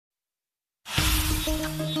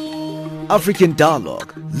African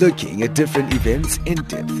Dialogue, looking at different events in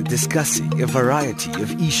depth, discussing a variety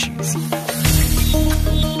of issues.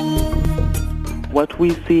 What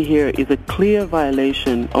we see here is a clear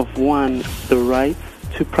violation of, one, the rights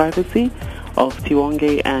to privacy of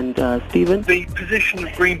Tiwonge and Staden. The position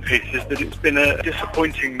of Greenpeace is that it's been a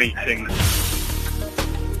disappointing meeting.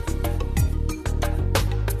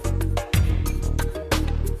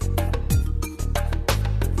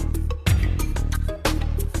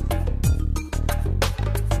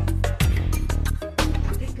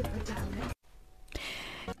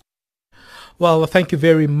 Well, thank you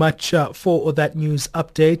very much for that news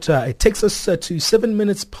update. It takes us to 7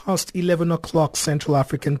 minutes past 11 o'clock Central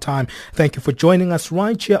African time. Thank you for joining us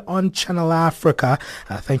right here on Channel Africa.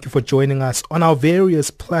 Thank you for joining us on our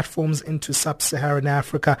various platforms into Sub-Saharan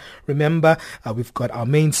Africa. Remember, we've got our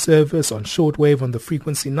main service on shortwave on the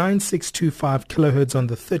frequency 9625 kilohertz on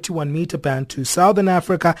the 31 meter band to Southern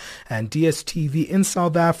Africa, and DSTV in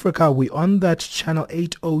South Africa. We're on that channel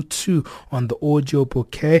 802 on the audio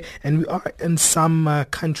bouquet, and we are in some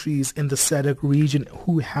countries in the SADC region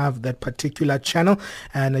who have that particular channel,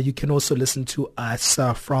 and you can also listen to us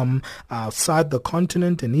from outside the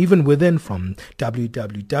continent and even within from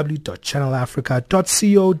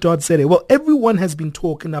www.channelafrica.co.za. Well, everyone has been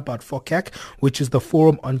talking about FOCAC, which is the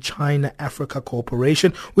Forum on China-Africa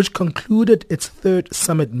Cooperation, which concluded its third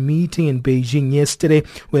summit meeting in Beijing yesterday,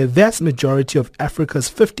 where a vast majority of Africa's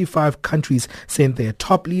 55 countries sent their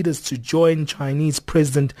top leaders to join Chinese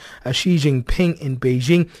President Xi Jinping in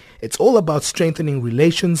Beijing. It's all about strengthening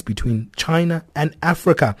relations between China and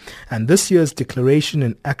Africa. And this year's declaration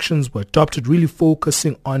and actions were adopted, really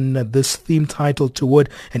focusing on this theme titled toward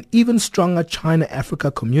an even stronger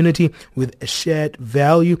China-Africa community with a shared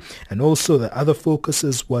value. And also the other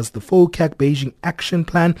focuses was the FOCAC Beijing Action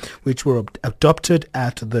Plan, which were adopted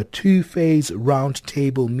at the two-phase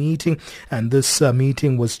roundtable meeting. And this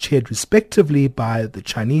meeting was chaired respectively by the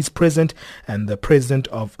Chinese President and the President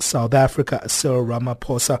of South Africa, Cyril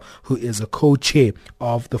Ramaphosa, who is a co-chair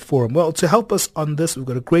of the forum. Well, to help us on this, we've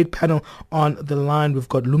got a great panel on the line. We've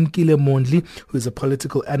got Lumkile Mondi, who is a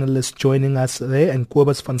political analyst, joining us there, and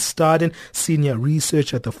Cobus van Staden, senior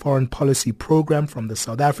researcher at the Foreign Policy Program from the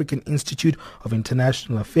South African Institute of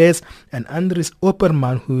International Affairs, and Andries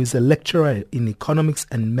Opperman, who is a lecturer in economics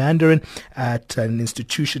and Mandarin at an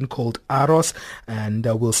institution called AROS. And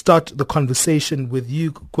we'll start the conversation with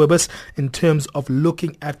you, Cobus, in terms of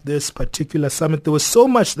looking at this particular summit. There was so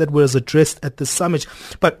much that was addressed at the summit,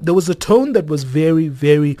 but there was a tone that was very,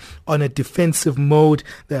 very on a defensive mode.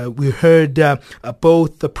 We heard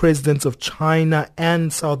both the presidents of China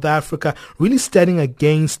and South Africa really standing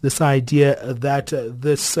against this idea that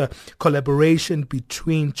this collaboration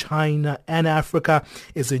between China and Africa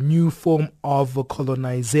is a new form of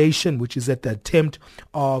colonization, which is at the attempt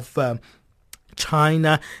of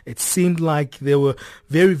China. It seemed like they were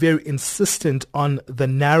very, very insistent on the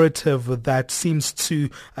narrative that seems to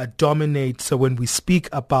dominate. So when we speak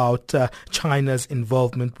about China's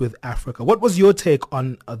involvement with Africa, what was your take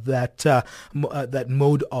on that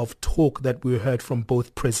mode of talk that we heard from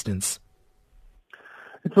both presidents?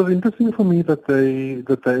 It was interesting for me that they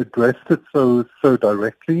addressed it so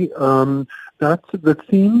directly. That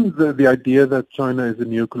theme, the idea that China is a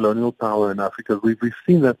neo-colonial power in Africa, we've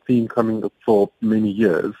seen that theme coming up for many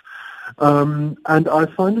years. And I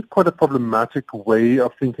find it quite a problematic way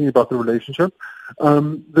of thinking about the relationship.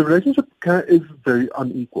 The relationship is very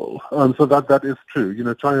unequal. So that is true. You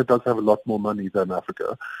know, China does have a lot more money than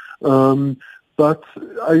Africa. But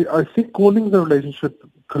I think calling the relationship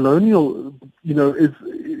colonial, you know, is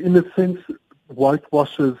in a sense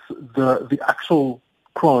whitewashes the actual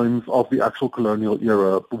crimes of the actual colonial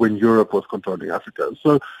era when Europe was controlling Africa.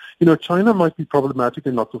 So, you know, China might be problematic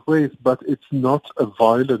in lots of ways, but it's not a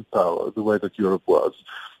violent power the way that Europe was.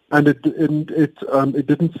 And it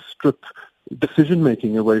didn't strip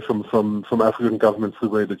decision-making away from African governments the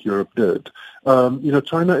way that Europe did. You know,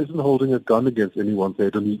 China isn't holding a gun against anyone's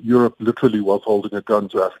head, and Europe literally was holding a gun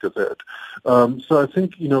to Africa's head. So I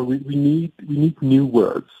think, you know, we need new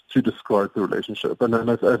words to describe the relationship, and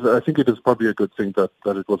I think it is probably a good thing that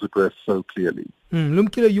it was addressed so clearly.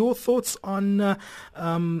 Lumkile, your thoughts on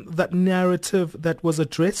that narrative that was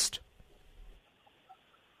addressed?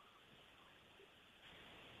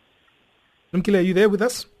 Lumkile, are you there with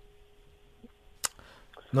us?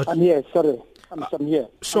 I'm here, sorry. I'm here.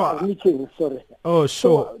 Sure. I'm meeting, sorry. Oh,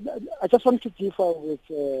 sure. So, I just want to differ with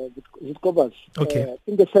Cobus. Okay.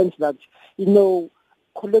 In the sense that, you know,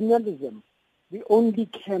 colonialism, we only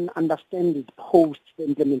can understand it post the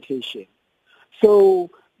implementation. So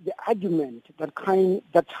the argument that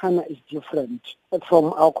China is different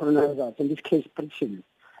from our colonizers, in this case Britain,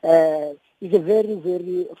 is a very,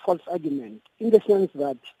 very false argument, in the sense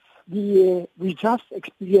that we just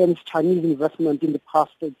experienced Chinese investment in the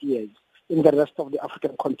past 30 years in the rest of the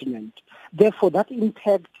African continent. Therefore, that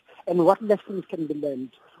impact and what lessons can be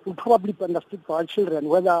learned will probably be understood by our children,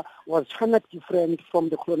 whether was China different from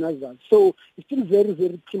the colonizers. So it's still very,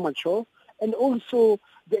 very premature. And also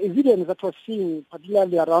the evidence that we're seeing,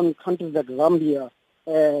 particularly around countries like Zambia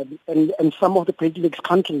and some of the Great Lakes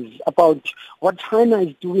countries, about what China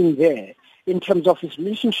is doing there in terms of its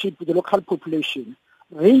relationship with the local population,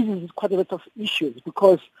 raises quite a lot of issues,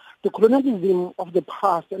 because the colonialism of the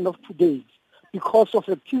past and of today, because of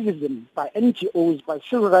activism by NGOs, by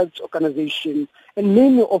civil rights organizations, and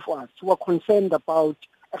many of us who are concerned about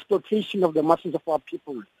exploitation of the masses of our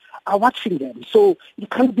people, are watching them. So it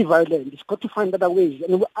can't be violent. It's got to find other ways.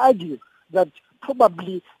 And we argue that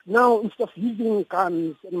probably now, instead of using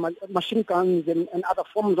guns and machine guns and other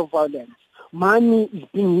forms of violence, money is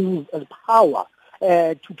being used as power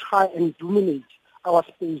to try and dominate our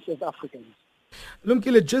space as Africans.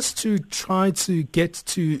 Lumkile, just to try to get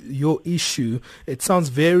to your issue, it sounds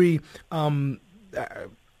very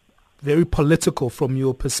very political from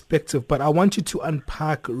your perspective, but I want you to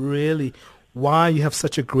unpack really why you have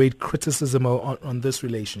such a great criticism on this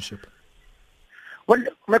relationship. Well,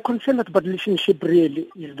 my concern about the relationship really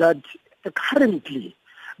is that currently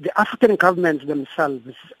the African governments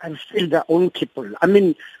themselves have failed their own people. I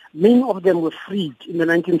mean, many of them were freed in the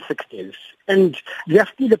 1960s, and they are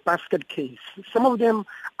still a basket case. Some of them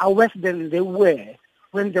are worse than they were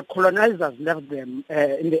when the colonizers left them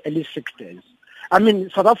in the early 60s. I mean,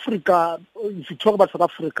 South Africa, if you talk about South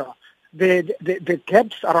Africa, the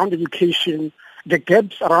gaps around education, the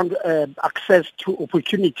gaps around access to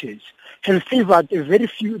opportunities have favored a very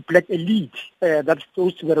few black elite that's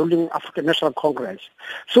those to the ruling African National Congress.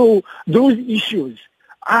 So those issues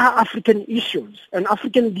are African issues, and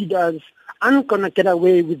African leaders aren't going to get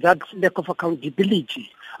away with that lack of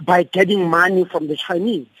accountability by getting money from the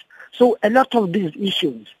Chinese. So a lot of these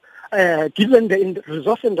issues, given the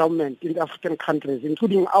resource endowment in the African countries,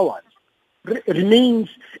 including ours, remains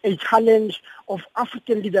a challenge of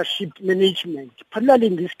African leadership management, particularly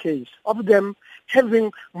in this case, of them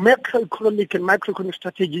having macroeconomic and microeconomic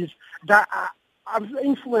strategies that are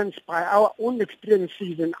influenced by our own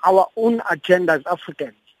experiences and our own agenda as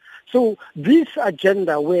Africans. So this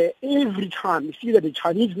agenda where every time you see that the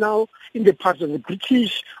Chinese now in the parts of the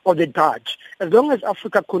British or the Dutch, as long as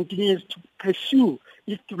Africa continues to pursue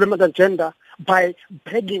its development agenda by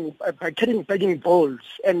begging bowls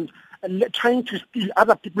and trying to steal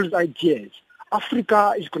other people's ideas,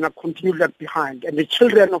 Africa is going to continue left behind, and the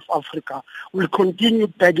children of Africa will continue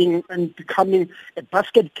begging and becoming a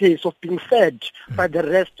basket case of being fed by the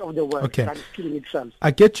rest of the world that is killing itself.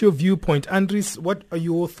 I get your viewpoint. Andries, what are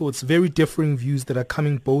your thoughts? Very differing views that are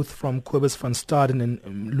coming both from Cobus van Staden and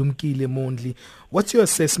Lumkile Mondi. What's your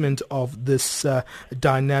assessment of this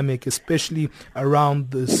dynamic, especially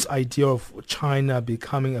around this idea of China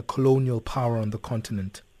becoming a colonial power on the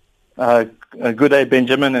continent? Good day,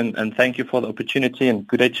 Benjamin, and thank you for the opportunity, and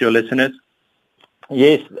good day to your listeners.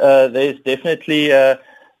 Yes, there's definitely a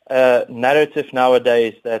narrative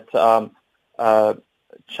nowadays that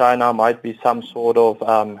China might be some sort of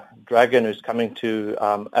dragon who's coming to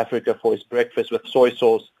Africa for his breakfast with soy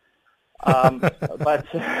sauce. But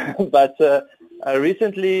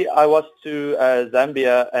recently I was to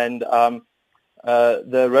Zambia, and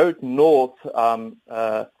the road north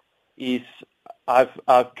is...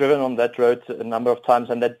 I've driven on that road a number of times,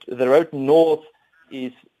 and that the road north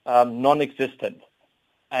is non-existent.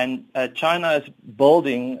 And China is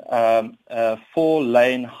building a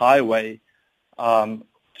 4-lane highway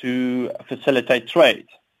to facilitate trade.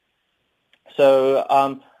 So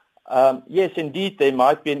yes, indeed, there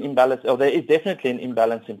might be an imbalance, or there is definitely an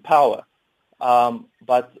imbalance in power.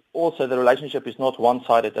 But also the relationship is not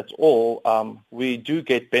one-sided at all. We do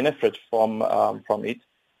get benefit from it.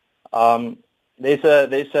 There's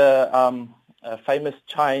a famous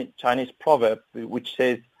Chinese proverb which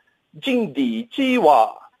says "Jing Di Ji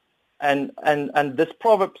Wa," and this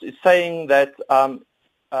proverb is saying that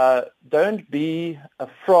don't be a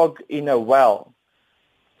frog in a well.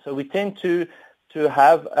 So we tend to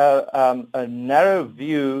have a narrow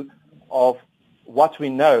view of what we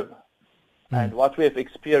know and what we have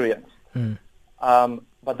experienced.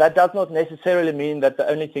 But that does not necessarily mean that the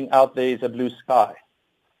only thing out there is a blue sky.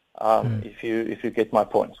 If you get my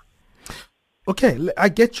point. Okay, I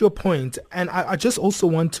get your point, and I just also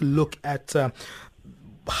want to look at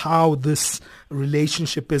how this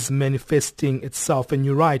relationship is manifesting itself. And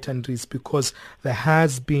you're right, Andries, because there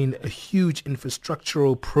has been a huge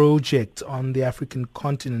infrastructural project on the African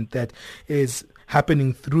continent that is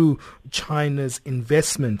happening through China's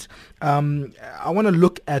investment. I want to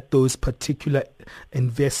look at those particular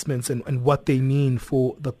investments and what they mean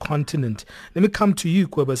for the continent. Let me come to you,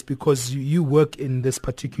 Cobus, because you work in this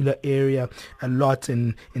particular area a lot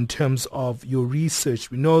in terms of your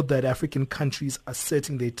research. We know that African countries are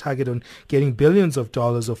setting their target on getting billions of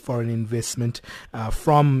dollars of foreign investment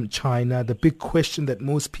from China. The big question that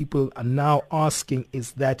most people are now asking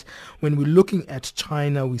is that when we're looking at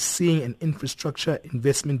China, we're seeing an infrastructure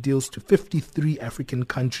investment deals to 53 African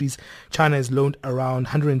countries. China has loaned around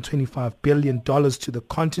 $125 billion to the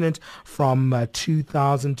continent from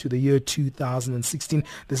 2000 to the year 2016.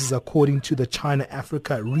 This is according to the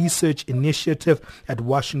China-Africa Research Initiative at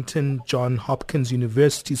Washington Johns Hopkins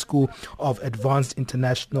University School of Advanced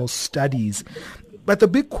International Studies. But the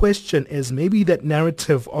big question is maybe that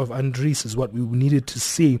narrative of Andries is what we needed to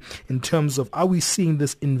see in terms of, are we seeing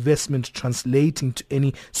this investment translating to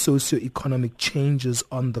any socio-economic changes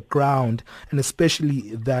on the ground, and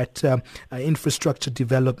especially that infrastructure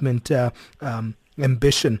development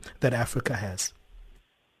ambition that Africa has?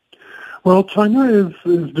 Well, China is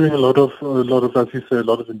doing a lot of, as you say, a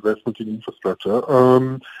lot of investment in infrastructure.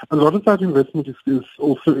 A lot of that investment is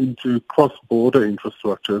also into cross-border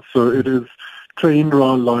infrastructure. So it is train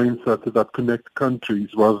lines that connect countries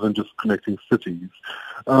rather than just connecting cities.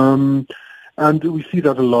 And we see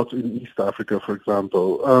that a lot in East Africa, for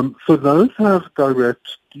example. So those have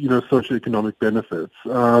direct, socioeconomic benefits.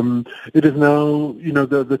 It is now,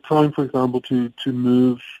 the time, for example, to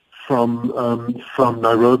move from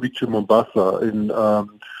Nairobi to Mombasa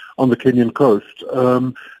on the Kenyan coast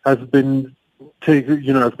has been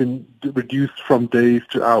reduced from days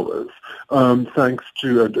to hours, thanks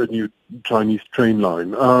to a new Chinese train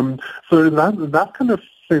line. So in that kind of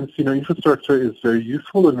sense, infrastructure is very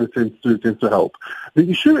useful and it tends to help. The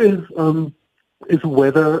issue is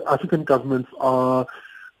whether African governments are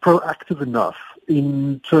proactive enough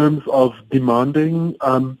in terms of demanding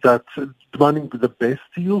the best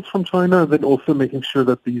deals from China, and then also making sure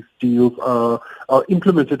that these deals are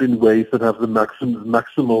implemented in ways that have the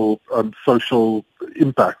maximal social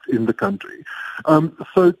impact in the country.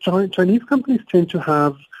 So Chinese companies tend to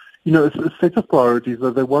have a set of priorities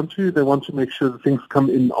that they want to make sure that things come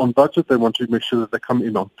in on budget. They want to make sure that they come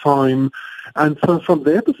in on time. And so from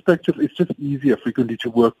their perspective, it's just easier frequently to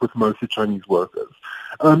work with mostly Chinese workers.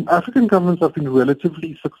 African governments have been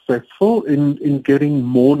relatively successful in getting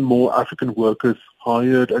more and more African workers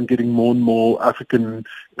hired and getting more and more African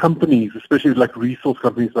companies, especially like resource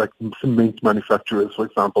companies like cement manufacturers, for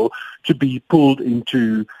example, to be pulled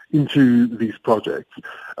into these projects.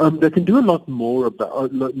 They can do a lot more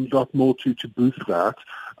to boost that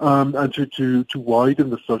and to widen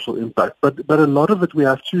the social impact. But a lot of it we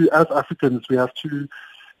have to, as Africans, we have to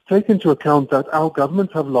take into account that our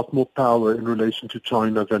governments have a lot more power in relation to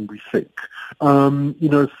China than we think.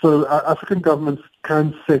 So African governments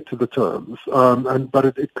can set the terms, but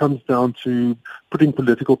it comes down to putting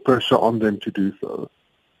political pressure on them to do so.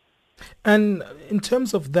 And in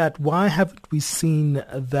terms of that, why haven't we seen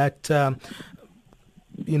that,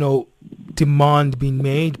 demand being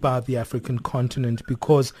made by the African continent?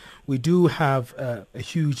 Because we do have a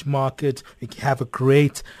huge market, we have a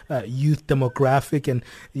great youth demographic, and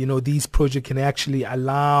these projects can actually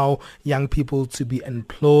allow young people to be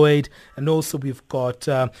employed, and also we've got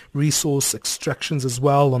resource extractions as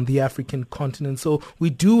well on the African continent. So we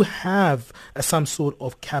do have some sort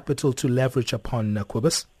of capital to leverage upon,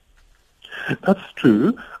 Cobus. That's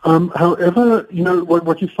true. However,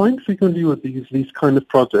 what you find frequently with these kind of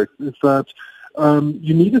projects is that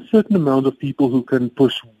you need a certain amount of people who can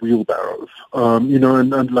push wheelbarrows, so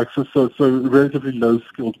relatively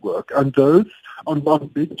low-skilled work. And those, on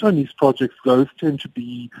big Chinese projects, those tend to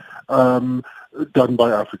be done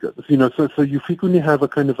by Africans. So you frequently have a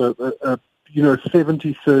kind of a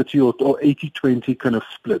 70-30 or 80-20 kind of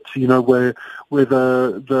split, where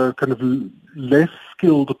the kind of less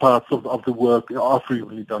skilled parts of the work are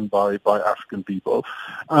frequently done by African people.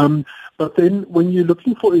 But then when you're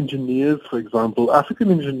looking for engineers, for example,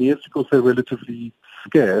 African engineers, because they're relatively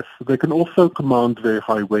scarce, they can also command very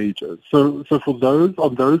high wages. So for those,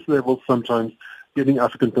 on those levels, sometimes getting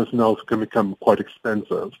African personnel can become quite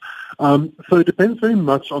expensive. So it depends very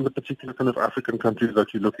much on the particular kind of African countries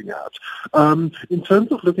that you're looking at. In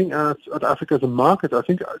terms of looking at Africa as a market, I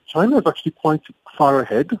think China is actually quite far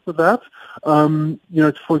ahead with that.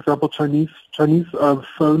 For example, Chinese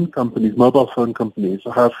phone companies, mobile phone companies,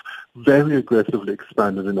 have very aggressively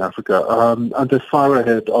expanded in Africa, and they're far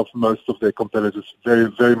ahead of most of their competitors, very,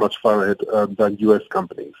 very much far ahead than U.S.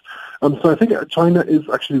 companies. So I think China is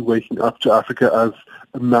actually waking up to Africa as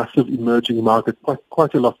a massive emerging market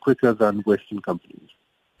quite a lot quicker than Western companies.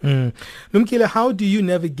 Lumkile, how do you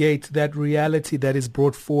navigate that reality that is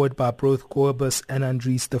brought forward by both Cobus and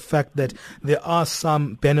Andries, the fact that there are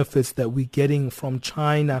some benefits that we're getting from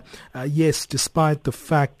China, yes, despite the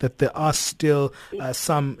fact that there are still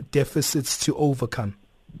some deficits to overcome?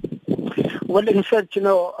 Well, in fact,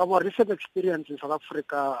 our recent experience in South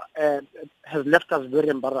Africa has left us very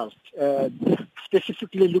embarrassed,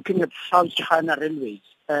 specifically looking at South China Railways.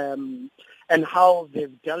 And how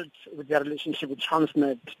they've dealt with their relationship with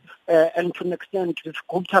Transnet, and to an extent with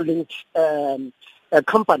Gupta-linked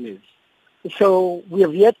companies. So we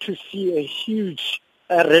have yet to see a huge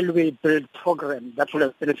railway build program that will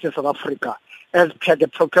have benefited South Africa as per the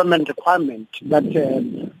procurement requirement that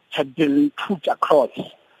had been put across.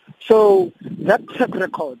 So that track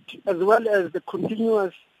record, as well as the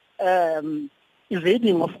continuous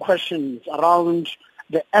evading of questions around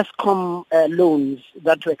the ESCOM loans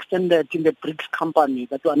that were extended in the BRICS company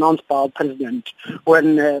that were announced by our president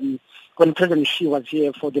when President Xi was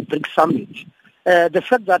here for the BRICS summit. The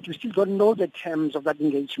fact that we still don't know the terms of that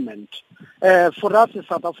engagement. For us as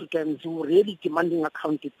South Africans who are really demanding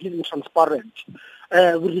accountability and transparent,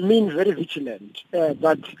 we remain very vigilant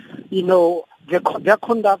that, their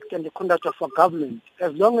conduct and the conduct of our government,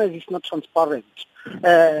 as long as it's not transparent,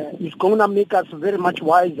 is going to make us very much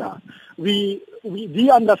wiser. We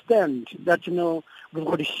understand that, we've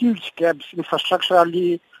got huge gaps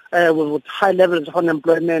infrastructurally, with high levels of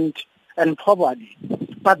unemployment and poverty.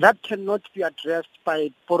 But that cannot be addressed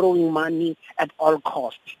by borrowing money at all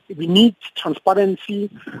costs. We need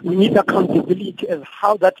transparency, we need accountability as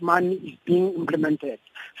how that money is being implemented.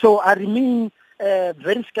 So I remain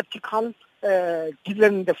very skeptical,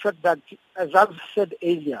 given the fact that, as I've said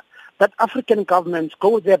earlier, that African governments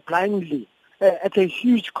go there blindly at a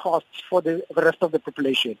huge cost for the rest of the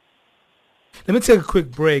population. Let me take a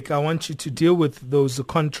quick break. I want you to deal with those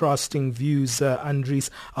contrasting views, Andries.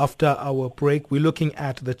 After our break, we're looking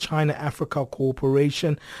at the China-Africa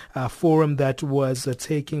Cooperation forum that was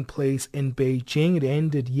taking place in Beijing. It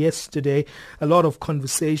ended yesterday. A lot of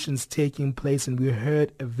conversations taking place, and we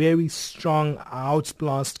heard a very strong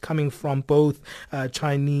outblast coming from both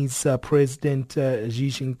Chinese President Xi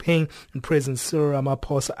Jinping and President Cyril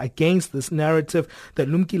Ramaphosa against this narrative that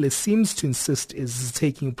Lumkile seems to insist is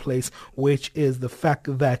taking place, which is the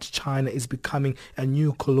fact that China is becoming a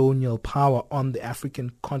new colonial power on the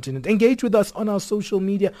African continent. Engage with us on our social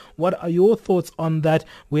media. What are your thoughts on that?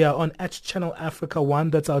 We are on @ChannelAfrica1.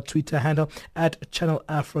 That's our Twitter handle,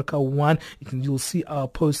 @ChannelAfrica1. You'll see our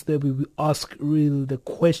post there. We will ask really the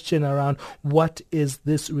question around what is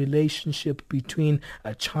this relationship between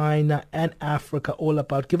China and Africa all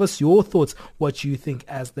about? Give us your thoughts, what you think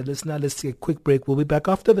as the listener. Let's take a quick break. We'll be back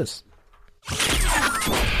after this.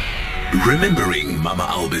 Remembering Mama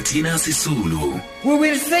Albertina Sisulu. We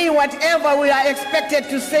will say whatever we are expected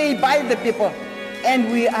to say by the people,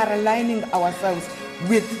 and we are aligning ourselves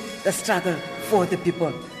with the struggle for the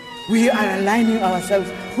people. We are aligning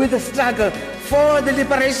ourselves with the struggle for the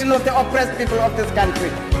liberation of the oppressed people of this country.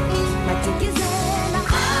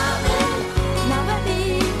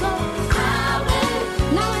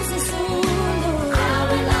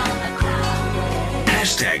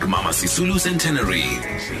 Hashtag Mama Sisulu Centenary.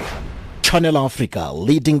 Channel Africa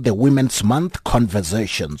leading the Women's Month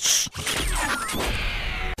conversations.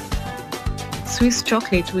 Swiss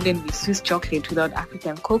chocolate wouldn't be Swiss chocolate without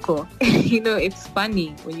African cocoa. It's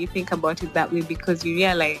funny when you think about it that way, because you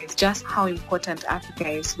realize just how important Africa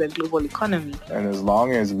is to the global economy. And as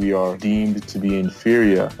long as we are deemed to be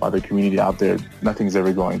inferior by the community out there, nothing's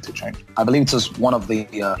ever going to change. I believe it was one of the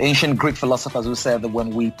ancient Greek philosophers who said that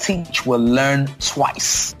when we teach, we'll learn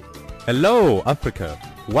twice. Hello, Africa.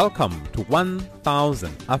 Welcome to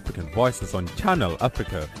 1000 African Voices on Channel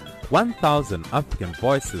Africa. 1000 African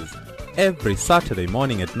Voices every Saturday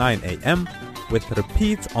morning at 9 a.m. with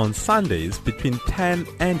repeats on Sundays between 10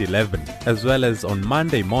 and 11, as well as on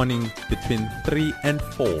Monday morning between 3 and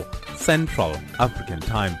 4 Central African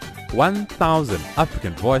Time. 1000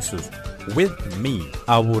 African Voices with me,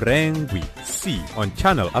 Awurengwi C, on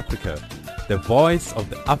Channel Africa, the voice of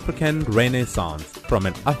the African Renaissance from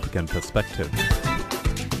an African perspective.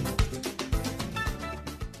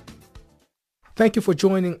 Thank you for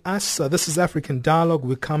joining us. This is African Dialogue.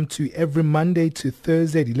 We come to you every Monday to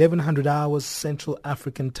Thursday at 1100 hours Central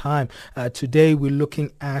African Time. Today we're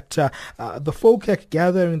looking at the FOCAC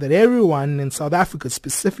gathering that everyone in South Africa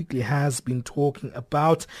specifically has been talking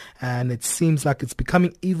about, and it seems like it's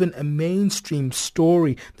becoming even a mainstream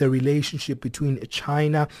story, the relationship between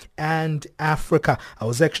China and Africa. I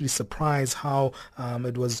was actually surprised how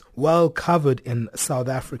it was well covered in South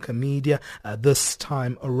Africa media this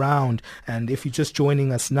time around. And if you're just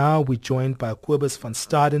joining us now, we're joined by Cobus van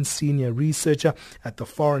Staden, Senior Researcher at the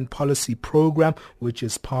Foreign Policy Program, which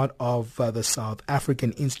is part of the South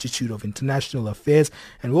African Institute of International Affairs.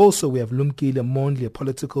 And also we have Lumkile Mondi, a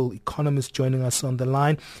political economist, joining us on the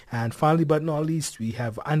line. And finally, but not least, we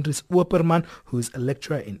have Andries Opperman, who is a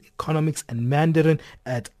lecturer in economics and Mandarin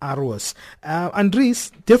at AROS.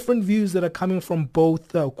 Andries, different views that are coming from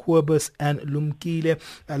both Cobus and Lumkile.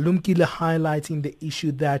 Lumkile highlighting the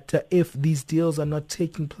issue that if these deals are not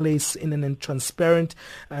taking place in an transparent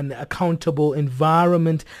and accountable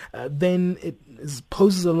environment, then it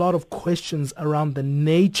poses a lot of questions around the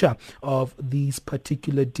nature of these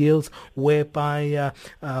particular deals, whereby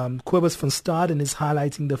Cobus van Staden is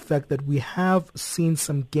highlighting the fact that we have seen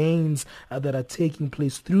some gains that are taking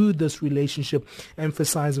place through this relationship,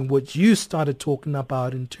 emphasizing what you started talking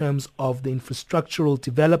about in terms of the infrastructural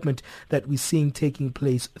development that we're seeing taking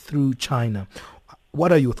place through China.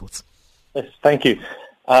 What are your thoughts? Yes, thank you.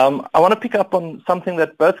 I want to pick up on something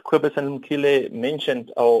that both Cobus and Lumkile mentioned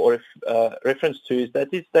or reference to, is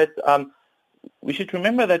that we should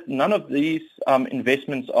remember that none of these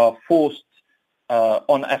investments are forced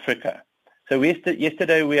on Africa. So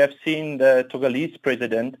yesterday we have seen the Togolese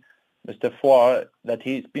president, Mr. Faure, that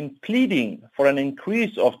he's been pleading for an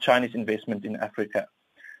increase of Chinese investment in Africa.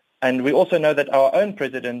 And we also know that our own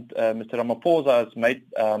president, Mr. Ramaphosa, has made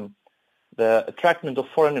the attraction of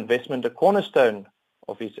foreign investment a cornerstone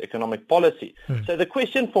of his economic policy. So the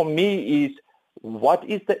question for me is, what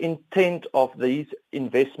is the intent of these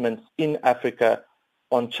investments in Africa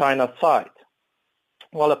on China's side?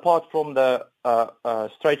 Well, apart from the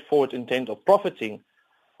straightforward intent of profiting,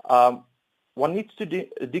 one needs to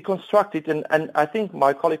deconstruct it, and I think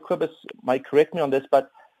my colleague Cobus might correct me on this,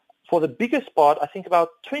 but for the biggest part, I think about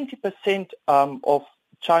 20% of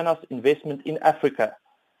China's investment in Africa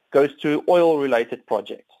goes to oil-related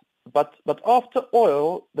projects. But after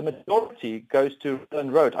oil, the majority goes to rail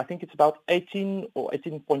and road. I think it's about 18 or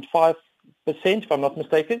 18.5%, if I'm not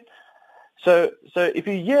mistaken. So if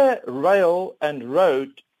you hear rail and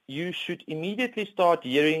road, you should immediately start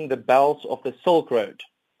hearing the bells of the Silk Road.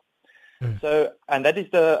 So, and that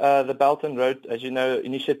is the Belt and Road, as you know,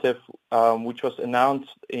 initiative, which was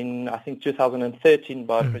announced in, I think, 2013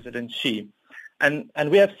 by President Xi. And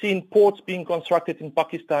we have seen ports being constructed in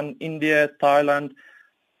Pakistan, India, Thailand,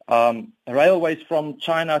 railways from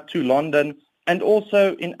China to London, and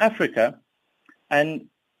also in Africa. And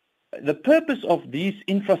the purpose of these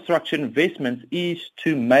infrastructure investments is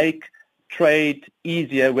to make trade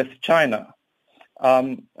easier with China.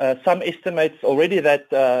 Some estimates already that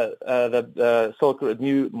the Silk Road,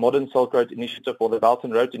 new modern Silk Road initiative, or the Belt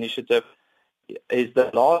and Road initiative, is the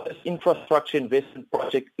largest infrastructure investment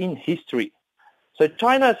project in history. So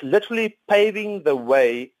China is literally paving the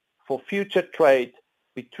way for future trade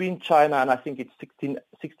between China and I think it's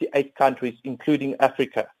 68 countries, including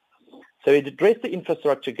Africa. So it addressed the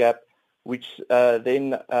infrastructure gap, which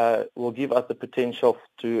then will give us the potential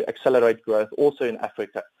to accelerate growth also in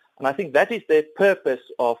Africa. And I think that is the purpose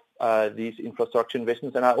of these infrastructure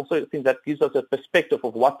investments. And I also think that gives us a perspective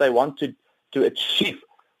of what they want to achieve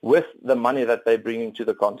with the money that they're bringing to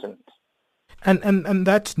the continent. And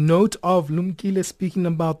that note of Lumkile speaking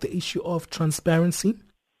about the issue of transparency?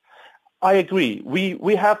 I agree.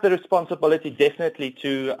 We have the responsibility definitely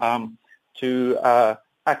to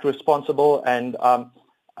act responsible, and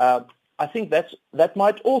I think that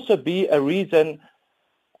might also be a reason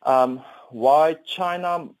why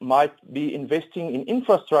China might be investing in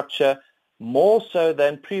infrastructure more so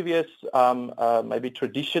than previous maybe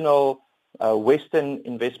traditional Western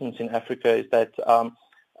investments in Africa, is that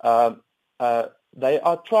they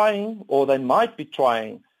are trying, or they might be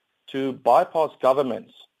trying, to bypass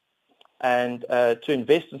governments and to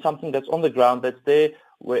invest in something that's on the ground, that's there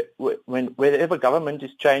wherever government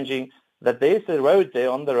is changing, that there's a road there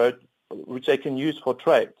on the road which they can use for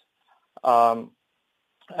trade.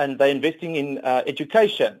 And they're investing in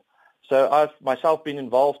education. So I've myself been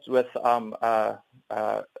involved with helping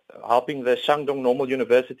the Shandong Normal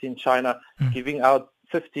University in China, giving out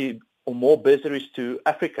 50 or more bursaries to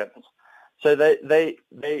Africans. So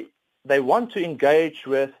they want to engage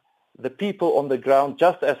with the people on the ground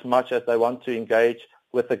just as much as they want to engage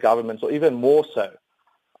with the governments, or even more so.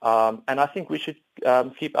 And I think we should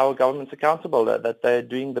keep our governments accountable that they're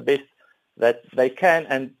doing the best that they can.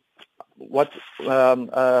 And what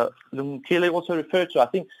Lumkile also referred to, I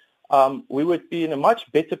think we would be in a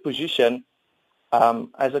much better position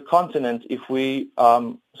as a continent if we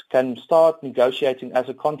can start negotiating as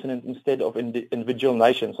a continent instead of individual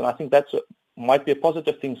nations. And I think that might be a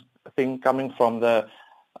positive thing coming from the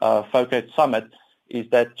FOCAC summit, is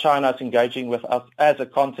that China is engaging with us as a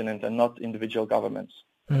continent and not individual governments.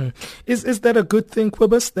 Is that a good thing,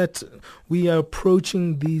 Cobus, that we are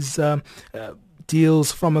approaching these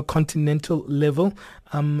deals from a continental level,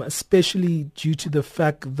 especially due to the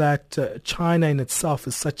fact that China in itself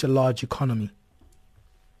is such a large economy?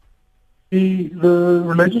 The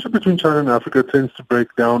relationship between China and Africa tends to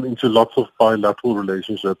break down into lots of bilateral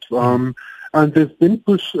relationships. And there's been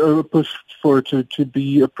push for it to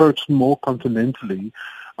be approached more continentally.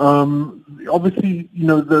 Obviously,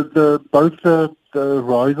 both the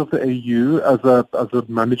rise of the AU as a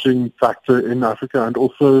managing factor in Africa, and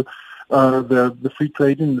also the free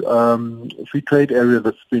trade area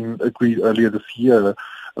that's been agreed earlier this year,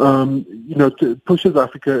 pushes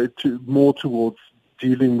Africa more towards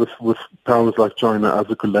dealing with powers like China as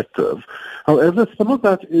a collective. However, some of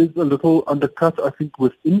that is a little undercut, I think,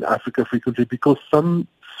 within Africa frequently, because some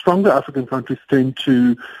stronger African countries tend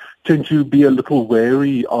to be a little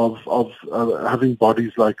wary of having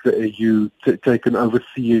bodies like the AU take an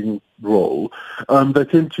overseeing role.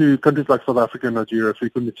 Countries like South Africa and Nigeria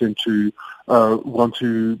frequently tend to want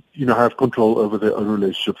to, have control over their own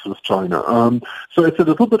relationships with China. So it's a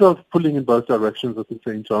little bit of pulling in both directions at the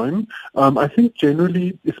same time. I think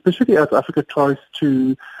generally, especially as Africa tries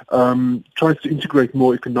to integrate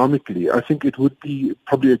more economically, I think it would be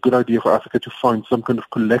probably a good idea for Africa to find some kind of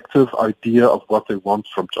collective idea of what they want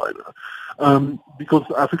from China. Because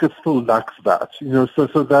Africa still lacks that,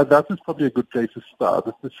 so that is probably a good place to start,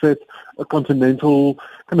 is to set a continental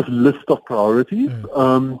kind of list of priorities,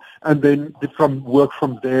 and then work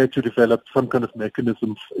from there to develop some kind of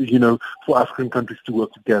mechanism, for African countries to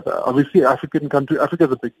work together. Obviously, Africa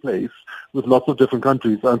is a big place with lots of different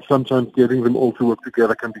countries, and sometimes getting them all to work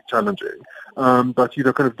together can be challenging. But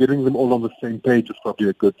kind of getting them all on the same page is probably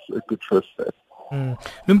a good first step.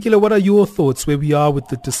 Lumkile, what are your thoughts where we are with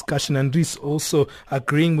the discussion? Andries also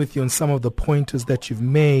agreeing with you on some of the pointers that you've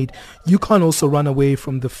made. You can't also run away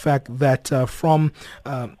from the fact that from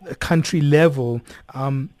a country level,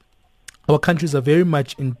 our countries are very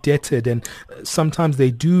much indebted, and sometimes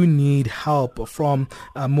they do need help from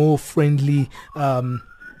a more friendly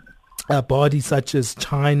a body such as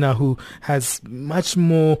China, who has much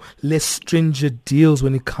more less stringent deals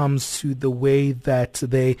when it comes to the way that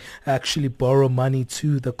they actually borrow money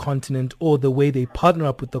to the continent, or the way they partner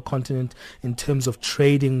up with the continent in terms of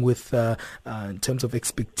trading with, in terms of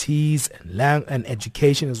expertise and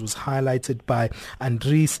education, as was highlighted by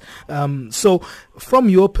Andries. So from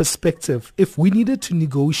your perspective, if we needed to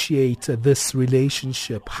negotiate this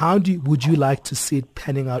relationship, how would you like to see it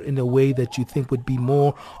panning out in a way that you think would be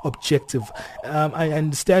more objective? I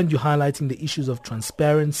understand you highlighting the issues of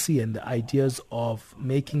transparency and the ideas of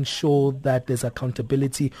making sure that there's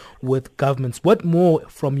accountability with governments. What more,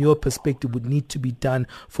 from your perspective, would need to be done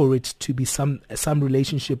for it to be some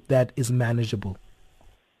relationship that is manageable?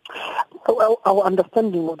 Well, our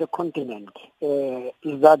understanding of the continent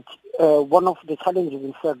is that one of the challenges,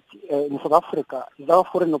 in fact, in South Africa is our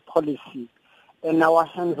foreign policy and our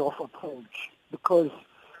hands-off approach. Because,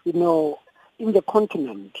 in the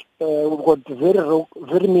continent, we've got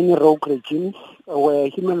very many rogue regimes where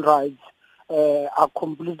human rights are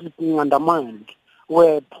completely being undermined,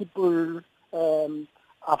 where people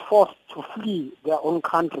are forced to flee their own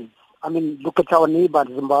countries. I mean, look at our neighbor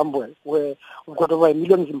Zimbabwe, where we've got over 1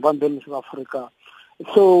 million Zimbabweans in South Africa.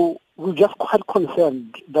 So we're just quite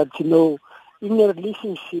concerned that, in a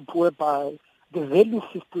relationship whereby the value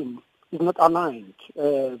system is not aligned.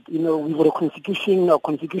 We've got a constitution. Our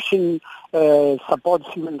constitution supports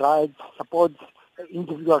human rights, supports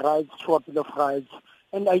individual rights, through a Bill of Rights.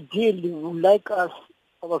 And ideally, we would like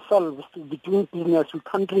ourselves to be doing business with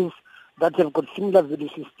countries that have got similar value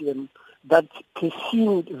system, that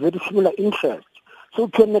pursue very similar interests. So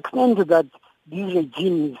to an extent that these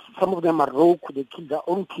regimes, some of them are rogue, they kill their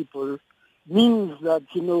own people, means that,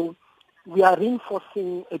 we are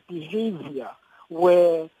reinforcing a behavior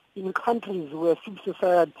where in countries where civil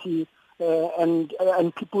society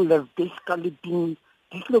and people have basically been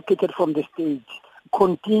dislocated from the state,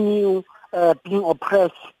 continue being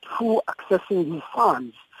oppressed through accessing these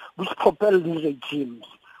funds, which propel these regimes,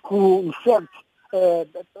 who in fact,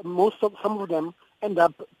 some of them end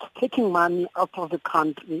up taking money out of the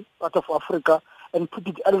country, out of Africa, and put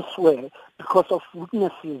it elsewhere because of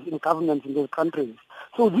weaknesses in governments in those countries.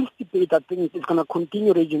 So this debate, I think, is going to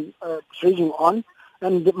continue raging on.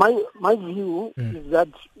 And my view is that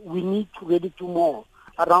we need to really do more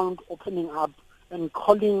around opening up and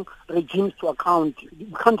calling regimes to account.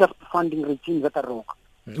 We can't just be funding regimes that are rogue.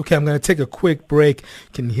 Okay, I'm going to take a quick break.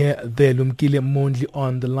 You can hear there Lumkile Mondi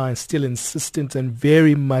on the line, still insistent and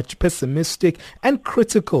very much pessimistic and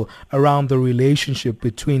critical around the relationship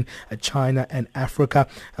between China and Africa.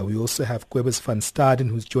 We also have Cobus van Staden,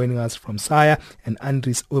 who's joining us from SAIIA, and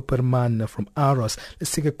Andries Opperman from AROS.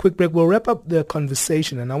 Let's take a quick break. We'll wrap up the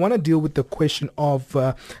conversation, and I want to deal with the question of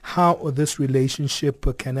how this relationship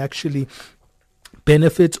can actually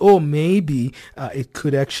benefit, or maybe it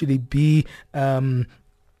could actually be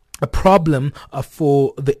a problem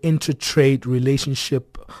for the intertrade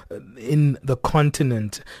relationship in the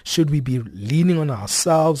continent. Should we be leaning on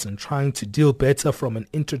ourselves and trying to deal better from an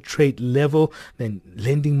intertrade level than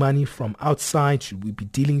lending money from outside? Should we be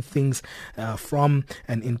dealing things from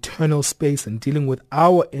an internal space and dealing with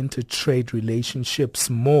our intertrade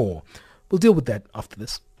relationships more? We'll deal with that after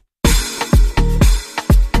this.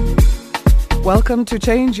 Welcome to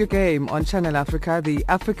Change Your Game on Channel Africa, the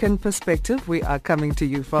African perspective. We are coming to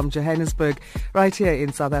you from Johannesburg, right here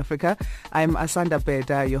in South Africa. I'm Asanda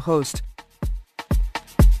Beda, your host.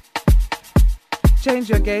 Change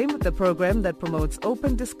Your Game, the program that promotes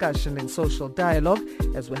open discussion and social dialogue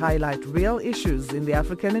as we highlight real issues in the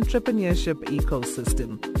African entrepreneurship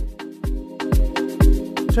ecosystem.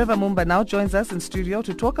 Trevor Mumba now joins us in studio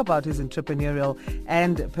to talk about his entrepreneurial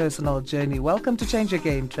and personal journey. Welcome to Change Your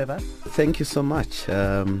Game, Trevor. Thank you so much.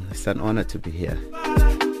 It's an honor to be here.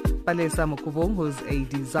 Palesa Mukubung, who's a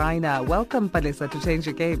designer. Welcome, Palesa, to Change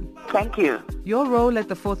Your Game. Thank you. Your role at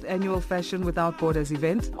the 4th Annual Fashion Without Borders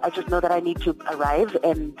event? I just know that I need to arrive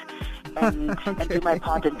and do my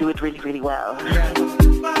part and do it really, really well. Yeah.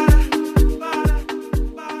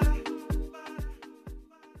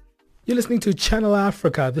 You're listening to Channel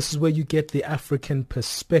Africa. This is where you get the African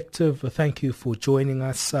perspective. Thank you for joining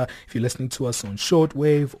us. If you're listening to us on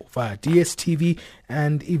shortwave or via DSTV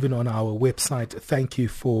and even on our website, thank you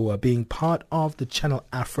for being part of the Channel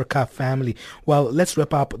Africa family. Well, let's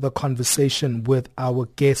wrap up the conversation with our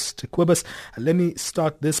guest, Cobus. Let me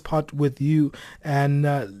start this part with you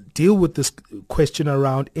and deal with this question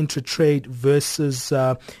around intertrade versus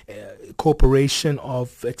cooperation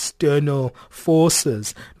of external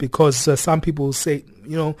forces, because some people say,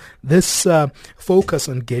 this focus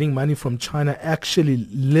on getting money from China actually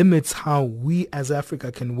limits how we as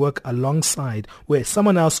Africa can work alongside, where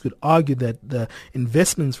someone else could argue that the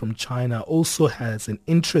investments from China also has an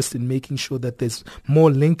interest in making sure that there's more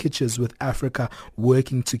linkages with Africa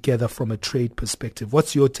working together from a trade perspective.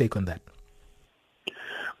 What's your take on that?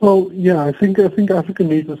 Well, yeah, I think Africa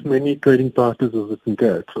needs as many trading partners as it can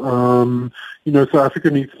get. So Africa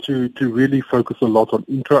needs to really focus a lot on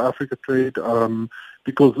intra-Africa trade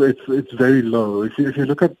because it's very low. If you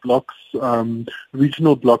look at blocks,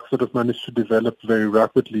 regional blocks that have managed to develop very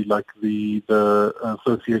rapidly, like the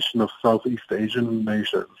Association of Southeast Asian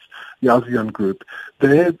Nations, the ASEAN group,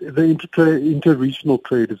 the inter-regional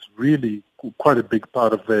trade is really quite a big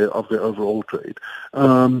part of their overall trade,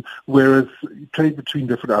 whereas trade between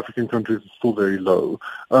different African countries is still very low.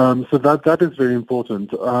 So that is very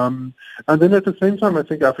important. And then at the same time, I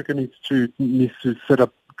think Africa needs to set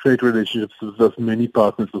up trade relationships with as many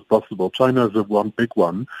partners as possible. China is one big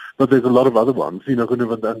one, but there's a lot of other ones, and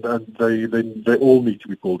they all need to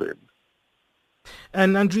be pulled in.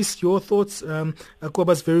 And Andries, your thoughts?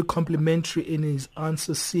 Cobus very complimentary in his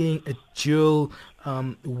answer, seeing a dual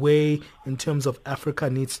way in terms of Africa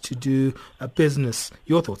needs to do business.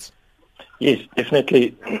 Your thoughts? Yes,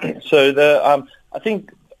 definitely. So I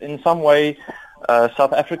think in some way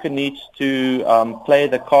South Africa needs to play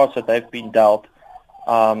the cards that they've been dealt.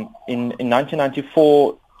 In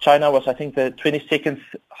 1994, China was, I think, the 22nd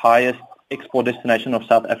highest export destination of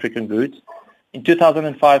South African goods. In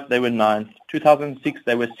 2005, they were 9th. 2006,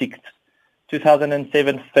 they were 6th.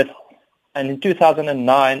 2007, 5th. And in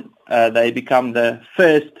 2009, they become the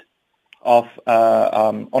first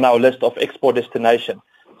on our list of export destination.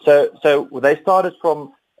 So they started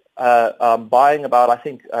from buying about, I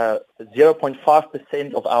think,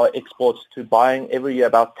 0.5% of our exports to buying every year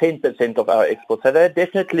about 10% of our exports. So they're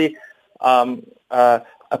definitely a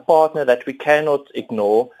partner that we cannot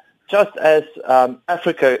ignore. Just as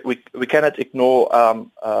Africa, we cannot ignore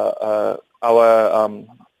our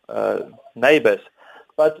neighbors.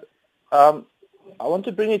 But I want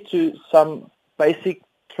to bring it to some basic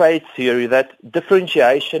trade theory that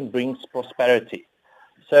differentiation brings prosperity.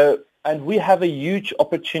 And we have a huge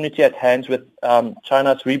opportunity at hand with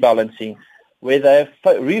China's rebalancing where they're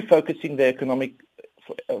refocusing their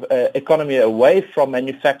economy away from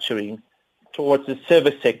manufacturing towards the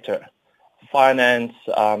service sector, finance,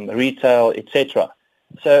 retail, etc.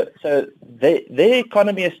 So their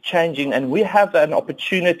economy is changing, and we have an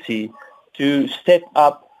opportunity to step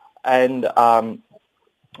up and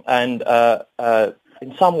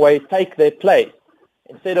in some way take their place.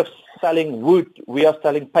 Instead of selling wood, we are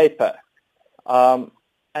selling paper. I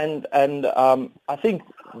think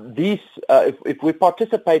these, if we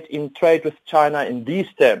participate in trade with China in these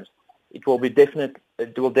terms, it will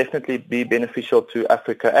definitely be beneficial to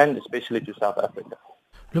Africa and especially to South Africa.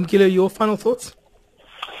 Lumkile, your final thoughts?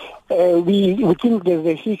 We think there's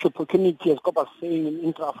a huge opportunity, as Cobus saying, in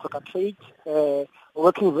intra-Africa trade,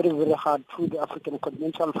 working very, very hard through the African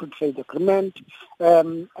Continental Free Trade Agreement.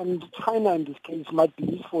 And China, in this case, might be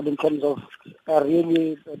useful in terms of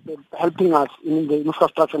really helping us in the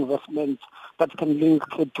infrastructure investments that can link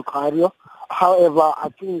trade to Cairo. However, I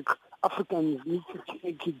think Africans need to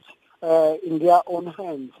take it in their own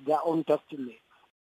hands, their own destiny.